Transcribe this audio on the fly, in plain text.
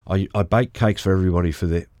I bake cakes for everybody for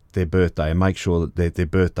their birthday and make sure that their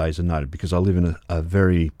birthdays are noted, because I live in a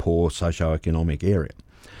very poor socio-economic area,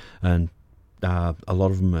 and a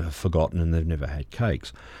lot of them are forgotten and they've never had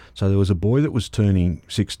cakes. So there was a boy that was turning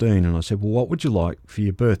 16, and I said, well, what would you like for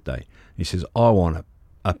your birthday? He says, I want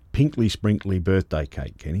a pinkly sprinkly birthday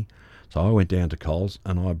cake, Kenny. So I went down to Coles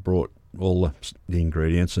and I brought all the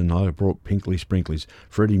ingredients, and I brought pinkly sprinklers.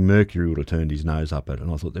 Freddie Mercury would have turned his nose up at it,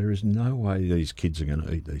 and I thought, there is no way these kids are going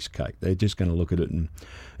to eat this cake. They're just going to look at it and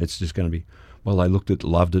it's just going to be, well, they looked at it,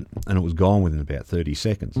 loved it, and it was gone within about 30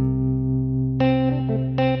 seconds.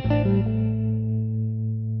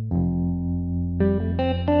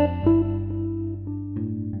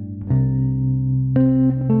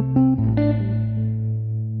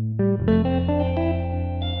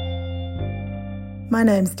 My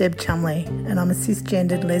name's Deb Chumley, and I'm a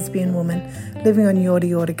cisgendered lesbian woman living on Yorta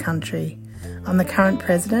Yorta country. I'm the current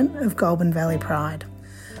president of Goulburn Valley Pride.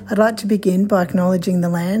 I'd like to begin by acknowledging the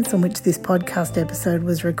lands on which this podcast episode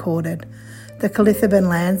was recorded, the Calithaban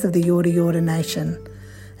lands of the Yorta Yorta Nation,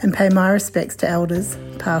 and pay my respects to elders,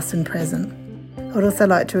 past and present. I'd also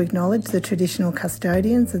like to acknowledge the traditional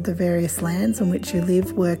custodians of the various lands on which you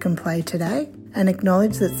live, work and play today, and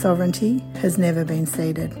acknowledge that sovereignty has never been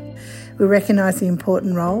ceded. We recognise the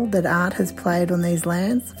important role that art has played on these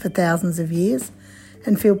lands for thousands of years,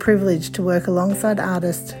 and feel privileged to work alongside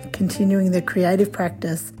artists continuing the creative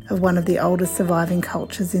practice of one of the oldest surviving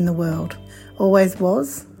cultures in the world. Always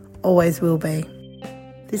was, always will be.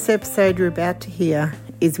 This episode you're about to hear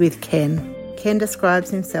is with Ken. Ken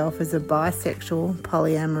describes himself as a bisexual,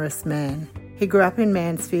 polyamorous man. He grew up in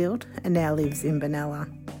Mansfield and now lives in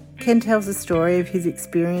Benalla. Ken tells a story of his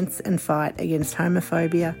experience and fight against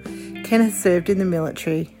homophobia. Ken has served in the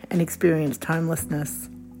military and experienced homelessness.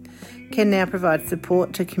 Ken now provides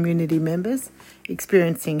support to community members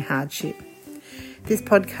experiencing hardship. This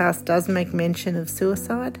podcast does make mention of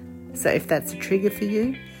suicide, so if that's a trigger for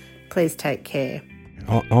you, please take care.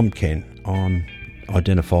 I'm Ken. I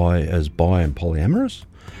identify as bi and polyamorous.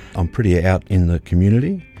 I'm pretty out in the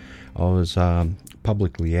community. I was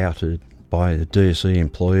publicly outed by a DSE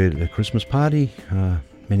employee at a Christmas party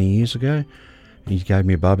many years ago. He gave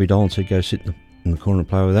me a Barbie doll and said, go sit in the corner and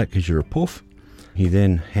play with that because you're a poof. He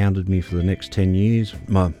then hounded me for the next 10 years.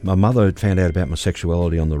 My mother had found out about my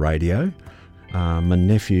sexuality on the radio. My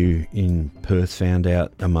nephew in Perth found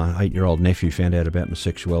out, my 8-year-old nephew found out about my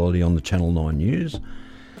sexuality on the Channel 9 News.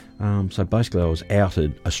 So basically I was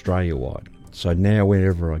outed Australia-wide. So now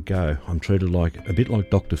wherever I go, I'm treated like a bit like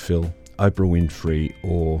Dr. Phil, Oprah Winfrey,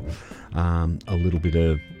 or a little bit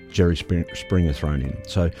of Jerry Springer thrown in.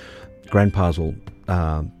 So grandpas will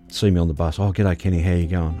see me on the bus. Oh, g'day Kenny, how you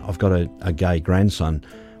going? I've got a gay grandson.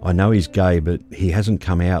 I know he's gay, but he hasn't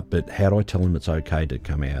come out, but how do I tell him it's okay to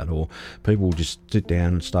come out? Or people will just sit down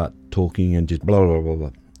and start talking and just blah, blah, blah,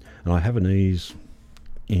 blah. And I have an ease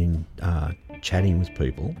in chatting with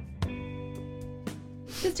people.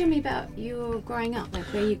 Just tell me about your growing up, like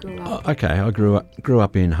where you grew up. Okay, I grew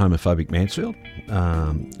up in homophobic Mansfield,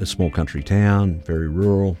 a small country town, very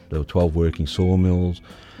rural. There were 12 working sawmills.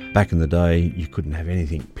 Back in the day, you couldn't have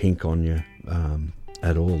anything pink on you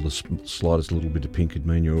at all. The slightest little bit of pink could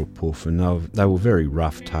mean you were a poof. And they were very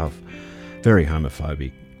rough, tough, very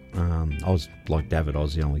homophobic. I was like David, I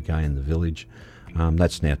was the only gay in the village.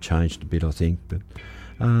 That's now changed a bit, I think. But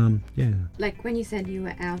yeah. Like when you said you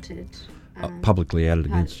were outed. Publicly outed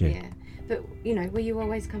against, yeah. But, were you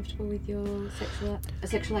always comfortable with your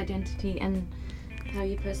sexual identity and how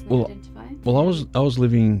you personally identify? Well, I was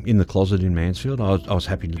living in the closet in Mansfield. I was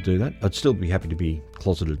happy to do that. I'd still be happy to be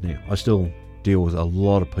closeted now. I still deal with a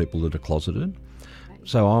lot of people that are closeted. Okay.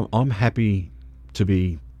 So I'm happy to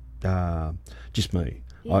be just me.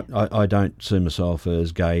 Yeah. I don't see myself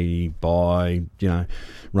as gay, bi,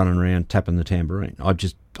 running around tapping the tambourine. I'm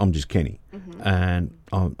just Kenny, mm-hmm. And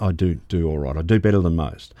I do all right. I do better than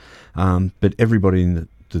most. But everybody in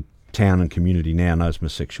the town and community now knows my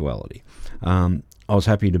sexuality. I was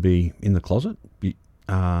happy to be in the closet.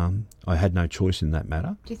 I had no choice in that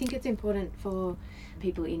matter. Do you think it's important for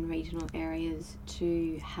people in regional areas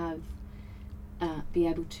to have be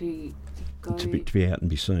able to go to be out and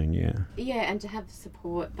be seen? Yeah, and to have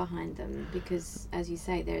support behind them, because as you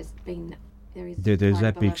say, there's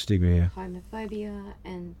that big stigma, homophobia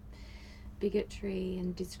and bigotry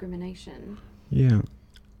and discrimination. Yeah.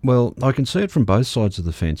 Well, I can see it from both sides of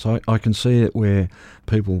the fence. I can see it where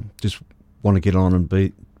people just want to get on and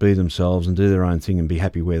be themselves and do their own thing and be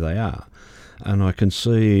happy where they are. And I can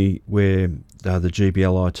see where the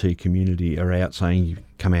GBLIT community are out saying you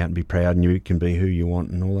come out and be proud and you can be who you want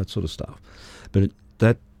and all that sort of stuff. But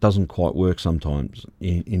doesn't quite work sometimes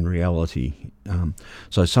in reality.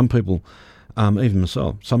 So some people, even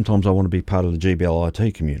myself, sometimes I want to be part of the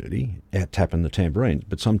GBLIT community, out tapping the tambourines,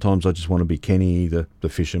 but sometimes I just want to be Kenny, the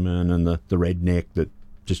fisherman, and the redneck that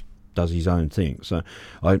just does his own thing. So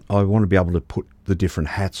I want to be able to put the different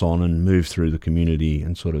hats on and move through the community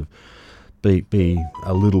and sort of be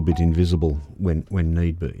a little bit invisible when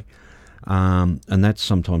need be. And that's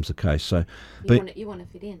sometimes the case. So you want to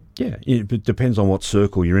fit in. Yeah, it depends on what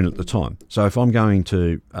circle you're in at the time. So if I'm going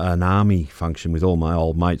to an army function with all my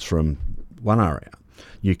old mates from one area,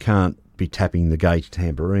 you can't be tapping the gay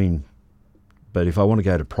tambourine. But if I want to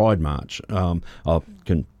go to Pride March, I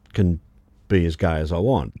can be as gay as I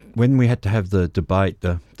want. When we had to have the debate,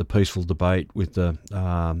 the peaceful debate with the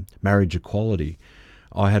marriage equality,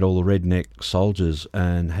 I had all the redneck soldiers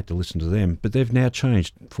and had to listen to them. But they've now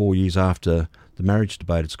changed 4 years after the marriage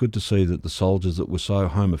debate. It's good to see that the soldiers that were so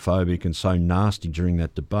homophobic and so nasty during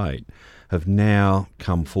that debate have now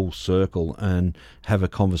come full circle and have a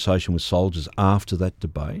conversation with soldiers after that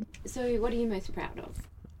debate. So what are you most proud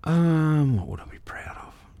of? What would I be proud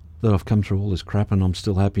of? That I've come through all this crap and I'm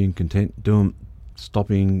still happy and content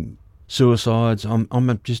stopping suicides.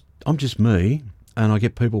 I'm just me. And I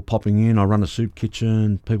get people popping in. I run a soup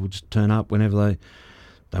kitchen. People just turn up whenever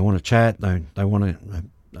they want to chat. They want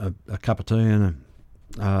a cup of tea and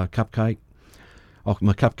a cupcake. Oh,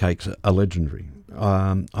 my cupcakes are legendary.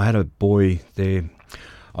 I had a boy there.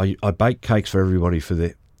 I bake cakes for everybody for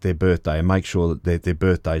their birthday and make sure that their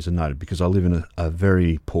birthdays are noted because I live in a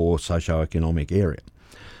very poor socio-economic area.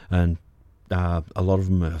 And a lot of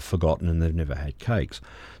them are forgotten and they've never had cakes.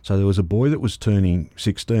 So there was a boy that was turning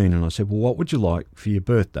 16 and I said, well, what would you like for your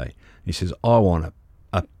birthday? He says, I want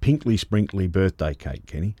a pinkly sprinkly birthday cake,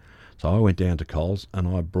 Kenny. So I went down to Coles and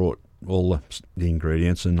I brought all the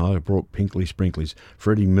ingredients and I brought pinkly sprinklers.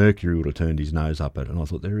 Freddie Mercury would have turned his nose up at it. And I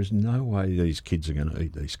thought, there is no way these kids are going to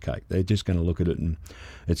eat this cake. They're just going to look at it and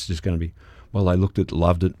it's just going to be, well, they looked at it,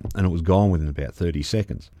 loved it, and it was gone within about 30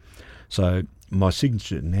 seconds. So my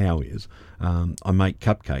signature now is I make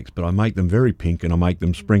cupcakes, but I make them very pink and I make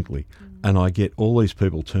them sprinkly. And I get all these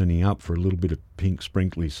people turning up for a little bit of pink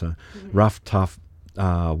sprinkly. So rough, tough,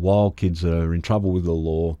 wild kids that are in trouble with the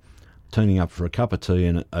law turning up for a cup of tea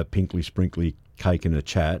and a pinkly sprinkly cake and a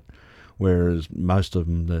chat, whereas most of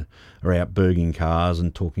them are out burging cars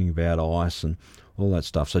and talking about ice and all that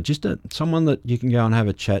stuff. So just someone that you can go and have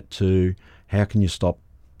a chat to. How can you stop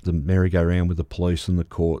the merry-go-round with the police and the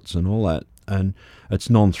courts and all that? And it's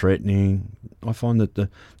non-threatening. I find that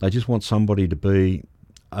they just want somebody to be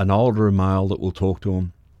an older male that will talk to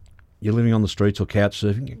them. You're living on the streets or couch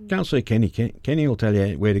surfing, go and see Kenny. Kenny will tell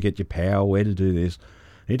you where to get your power, where to do this.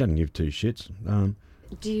 He doesn't give two shits.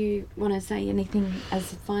 Do you want to say anything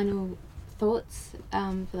as final thoughts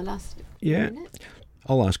for the last minute?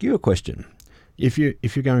 I'll ask you a question. If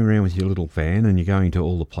you're going around with your little van and you're going to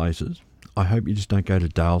all the places, I hope you just don't go to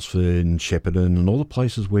Dalesford and Shepparton and all the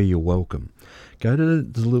places where you're welcome. Go to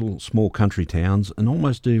the little small country towns and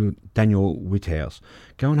almost do Daniel Whithouse.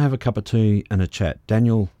 Go and have a cup of tea and a chat.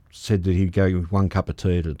 Daniel said that he'd go with one cup of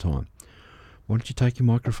tea at a time. Why don't you take your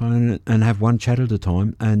microphone and have one chat at a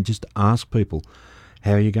time and just ask people,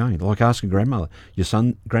 how are you going? Like ask a grandmother, your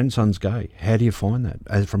grandson's gay. How do you find that?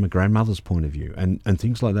 As from a grandmother's point of view and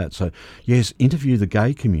things like that. So, yes, interview the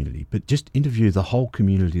gay community, but just interview the whole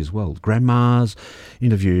community as well. Grandmas,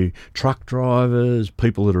 interview truck drivers,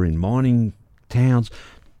 people that are in mining towns.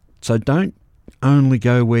 So don't only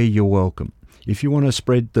go where you're welcome. If you want to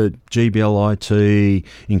spread the GBLIT,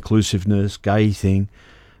 inclusiveness, gay thing,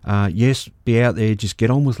 yes, be out there, just get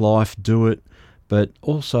on with life, do it. But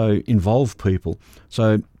also involve people.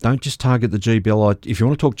 So don't just target the GBLIT. If you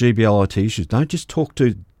want to talk GBLIT issues, don't just talk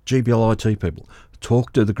to GBLIT people.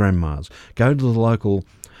 Talk to the grandmas. Go to the local,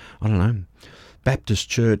 Baptist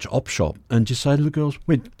church op shop and just say to the girls,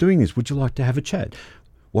 we're doing this. Would you like to have a chat?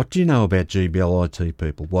 What do you know about GBLIT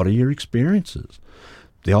people? What are your experiences?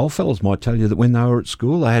 The old fellas might tell you that when they were at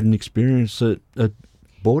school, they had an experience at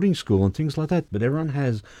boarding school and things like that, but everyone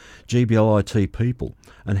has GBLIT people.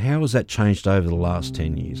 And how has that changed over the last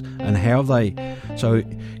 10 years? And how have they... So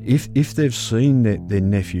if they've seen their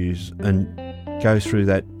nephews and go through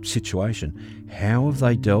that situation, how have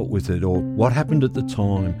they dealt with it? Or what happened at the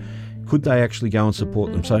time? Could they actually go and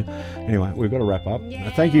support them? So anyway, we've got to wrap up.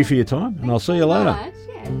 Thank you for your time, and I'll see you later.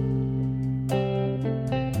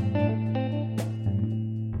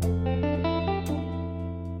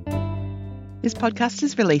 This podcast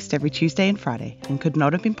is released every Tuesday and Friday and could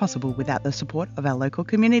not have been possible without the support of our local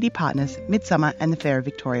community partners, Midsummer and the Fairer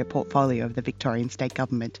Victoria portfolio of the Victorian State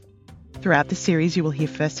Government. Throughout the series, you will hear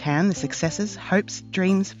firsthand the successes, hopes,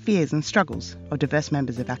 dreams, fears and struggles of diverse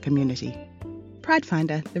members of our community. Pride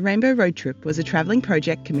Finder, the Rainbow Road Trip, was a travelling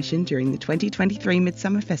project commissioned during the 2023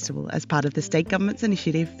 Midsummer Festival as part of the State Government's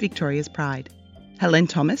initiative Victoria's Pride. Helen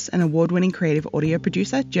Thomas, an award-winning creative audio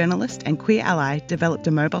producer, journalist and queer ally, developed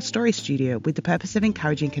a mobile story studio with the purpose of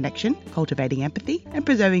encouraging connection, cultivating empathy and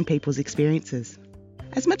preserving people's experiences.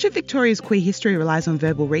 As much of Victoria's queer history relies on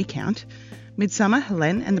verbal recount, Midsummer,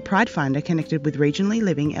 Helen and the Pride Finder connected with regionally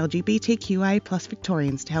living LGBTQIA+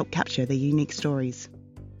 Victorians to help capture their unique stories.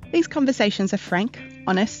 These conversations are frank,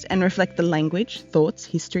 honest and reflect the language, thoughts,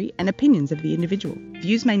 history and opinions of the individual.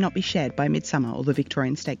 Views may not be shared by Midsummer or the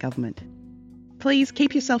Victorian State Government. Please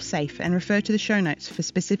keep yourself safe and refer to the show notes for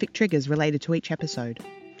specific triggers related to each episode.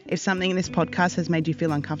 If something in this podcast has made you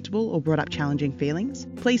feel uncomfortable or brought up challenging feelings,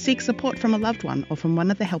 please seek support from a loved one or from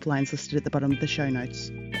one of the helplines listed at the bottom of the show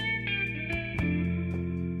notes.